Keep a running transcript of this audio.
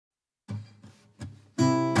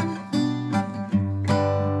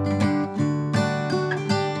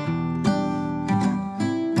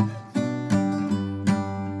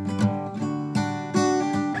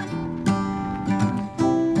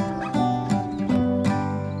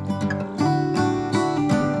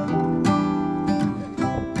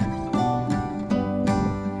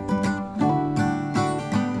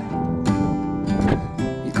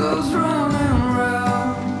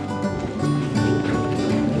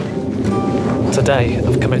today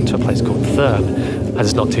I've come into a place called Thurn, as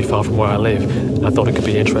it's not too far from where I live. I thought it could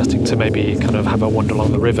be interesting to maybe kind of have a wander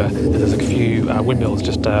along the river. There's a few windmills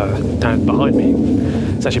just down behind me.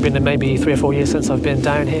 It's actually been maybe 3 or 4 years since I've been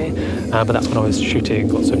down here, but that's when I was shooting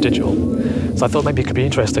lots of digital. So I thought maybe it could be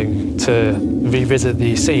interesting to revisit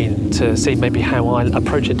the scene to see maybe how I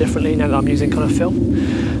approach it differently now that I'm using kind of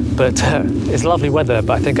film. But it's lovely weather,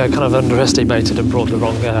 but I think I kind of underestimated and brought the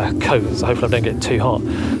wrong coat, so hopefully I don't get too hot.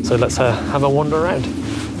 So let's have a wander around.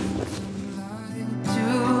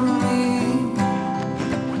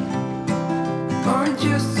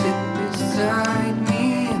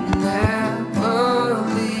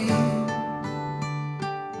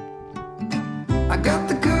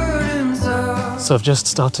 So I've just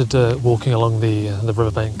started walking along the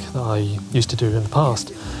riverbank that I used to do in the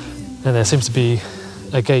past, and there seems to be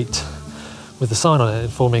a gate with a sign on it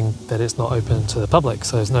informing that it's not open to the public,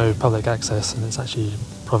 so there's no public access and it's actually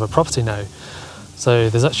private property now. So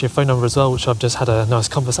there's actually a phone number as well, which I've just had a nice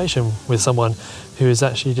conversation with someone who has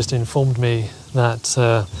actually just informed me that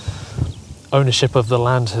ownership of the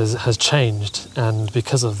land has changed, and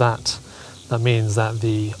because of that, that means that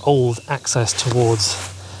the old access towards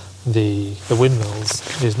the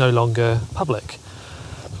windmills is no longer public,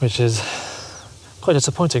 which is quite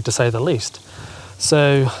disappointing to say the least.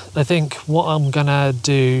 So I think what I'm gonna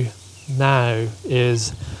do now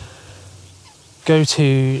is go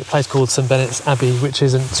to a place called St Benet's Abbey, which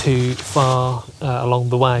isn't too far along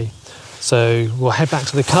the way. So we'll head back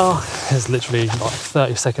to the car. It's literally like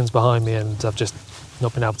 30 seconds behind me, and I've just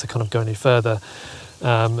not been able to kind of go any further.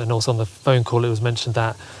 And also on the phone call it was mentioned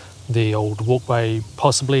that the old walkway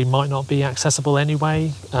possibly might not be accessible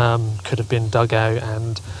anyway, could have been dug out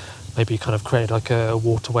and maybe kind of created like a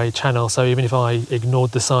waterway channel. So even if I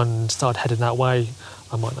ignored the sun and started heading that way,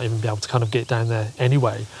 I might not even be able to kind of get down there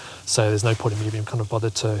anyway. So there's no point in me being kind of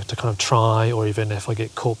bothered to kind of try, or even if I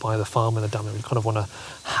get caught by the farmer, I don't really kind of want to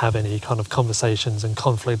have any kind of conversations and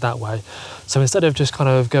conflict that way. So instead of just kind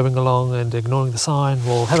of going along and ignoring the sign,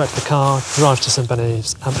 we'll head back to the car, drive to St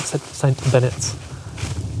Benet's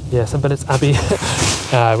Abbey,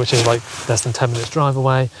 which is like less than 10 minutes drive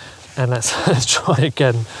away, and let's try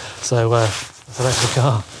again. So let's head back to the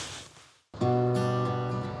car.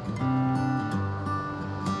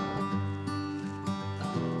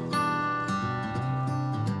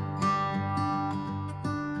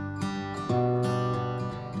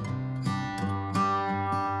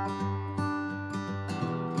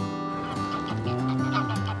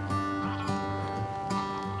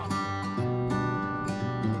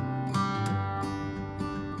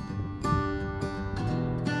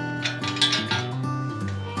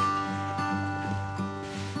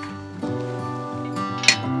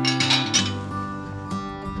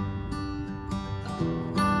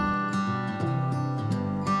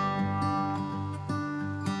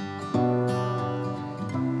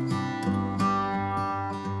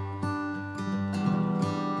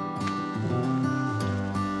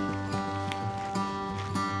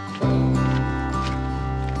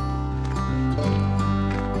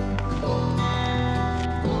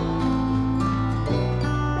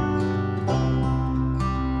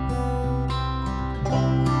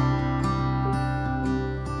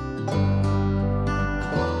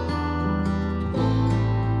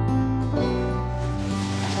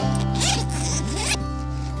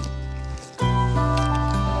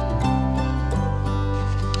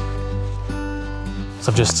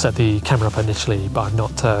 So I've just set the camera up initially, but I've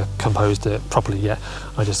not composed it properly yet.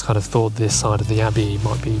 I just kind of thought this side of the Abbey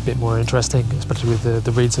might be a bit more interesting, especially with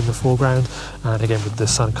the reeds in the foreground, and again with the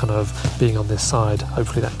sun kind of being on this side.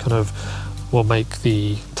 Hopefully that kind of will make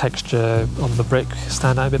the texture on the brick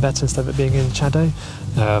stand out a bit better instead of it being in shadow.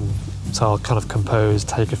 So I'll kind of compose,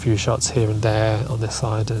 take a few shots here and there on this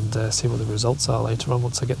side, and see what the results are later on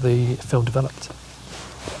once I get the film developed.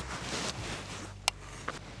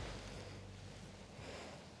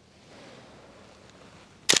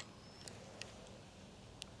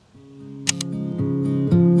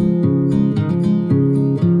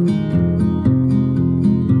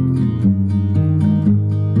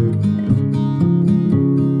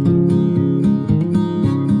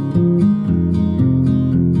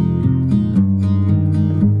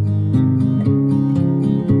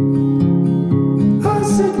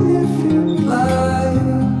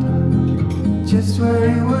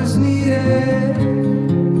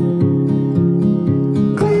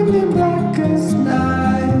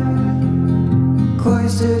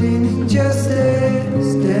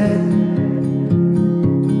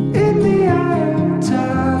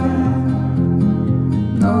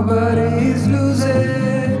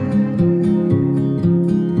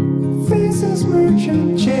 Faces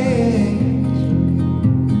merchant change.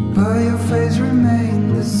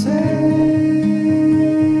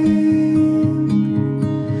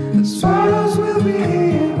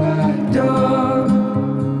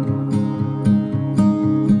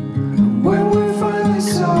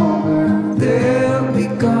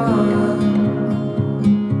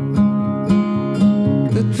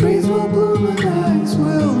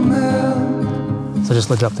 just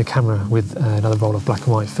loaded up the camera with another roll of black and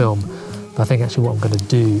white film. But I think actually what I'm going to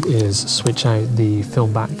do is switch out the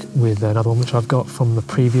film back with another one which I've got from the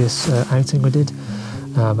previous outing we did.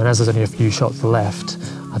 And as there's only a few shots left,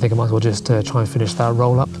 I think I might as well just try and finish that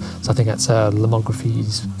roll up. So I think that's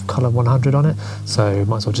Lomography's colour 100 on it. So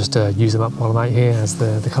might as well just use them up while I'm out here, as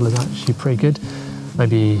the colour's actually pretty good.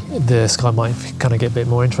 Maybe the sky might kind of get a bit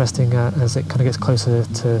more interesting as it kind of gets closer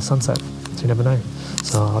to sunset. So you never know.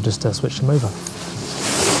 So I'll just switch them over.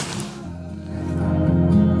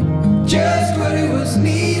 Just what it was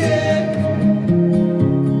needed,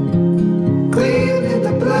 clean in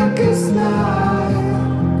the blackest night,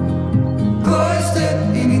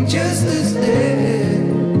 cloistered in injustice dead,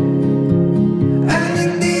 and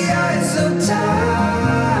in the eyes of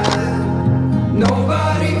time,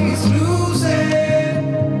 nobody is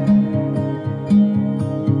losing.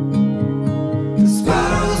 The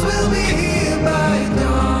sparrows will be here by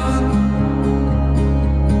dawn.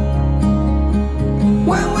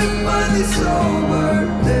 When we it's over,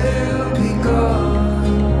 they'll be gone.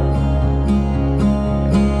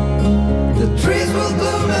 The trees will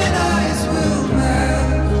bloom and ice will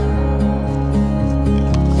melt.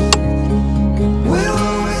 We'll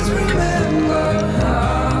always remember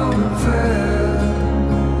how it felt.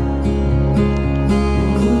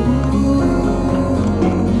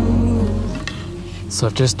 So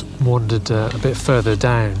I've just wandered a bit further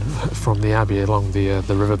down from the Abbey along the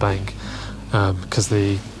riverbank, because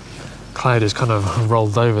the cloud is kind of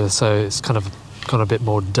rolled over, so it's kind of gone a bit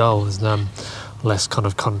more dull. There's less kind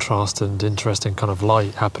of contrast and interesting kind of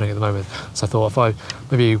light happening at the moment. So I thought if I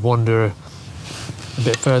maybe wander a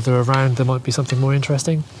bit further around, there might be something more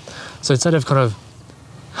interesting. So instead of kind of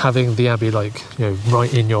having the Abbey like, you know,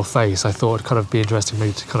 right in your face, I thought it'd kind of be interesting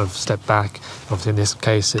maybe to kind of step back. Obviously in this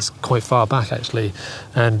case it's quite far back actually,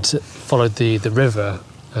 and followed the river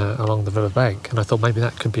along the river bank, and I thought maybe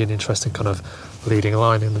that could be an interesting kind of leading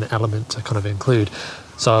line and an element to kind of include.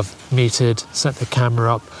 So I've metered, set the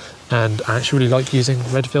camera up, and I actually really like using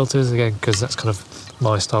red filters again, because that's kind of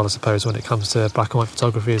my style I suppose when it comes to black and white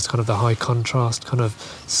photography, is kind of the high contrast kind of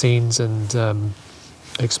scenes and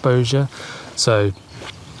exposure. So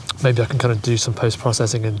maybe I can kind of do some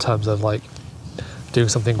post-processing in terms of like doing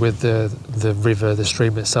something with the river, the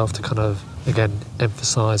stream itself, to kind of again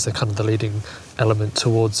emphasize the kind of the leading element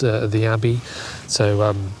towards the Abbey. So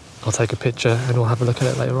I'll take a picture and we'll have a look at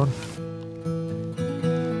it later on.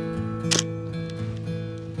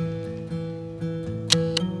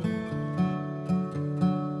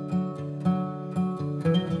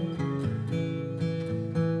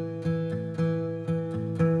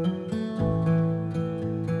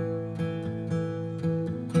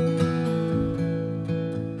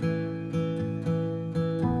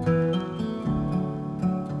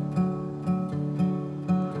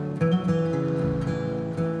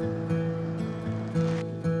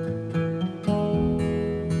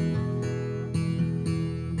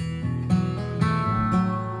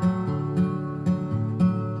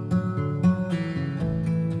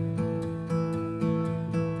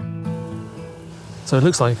 So it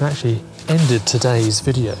looks like I actually ended today's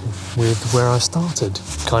video with where I started,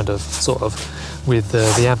 kind of, sort of, with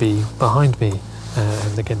the Abbey behind me,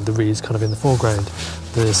 and again the reeds kind of in the foreground.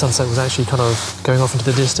 The sunset was actually kind of going off into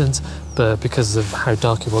the distance, but because of how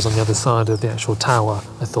dark it was on the other side of the actual tower,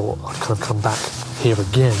 I thought I'd kind of come back here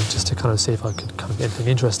again just to kind of see if I could kind of get anything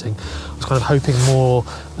interesting. I was kind of hoping more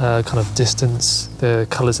kind of distance, the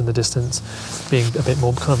colours in the distance being a bit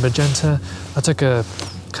more kind of magenta. I took a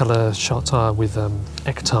colour shot with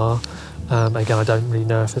Ektar. Again, I don't really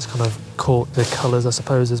know if it's kind of caught the colours, I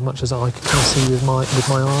suppose, as much as I can kind of see with my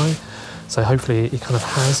eye. So hopefully it kind of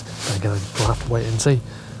has. But again, we'll have to wait and see.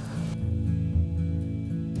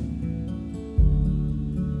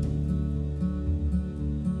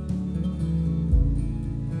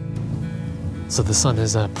 So the sun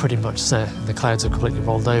is pretty much set, and the clouds have completely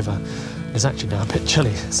rolled over. It's actually now a bit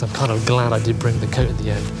chilly, so I'm kind of glad I did bring the coat at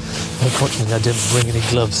the end. Unfortunately, I didn't bring any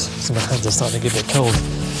gloves, so my hands are starting to get a bit cold.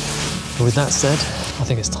 But with that said, I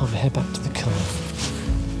think it's time to head back to the car.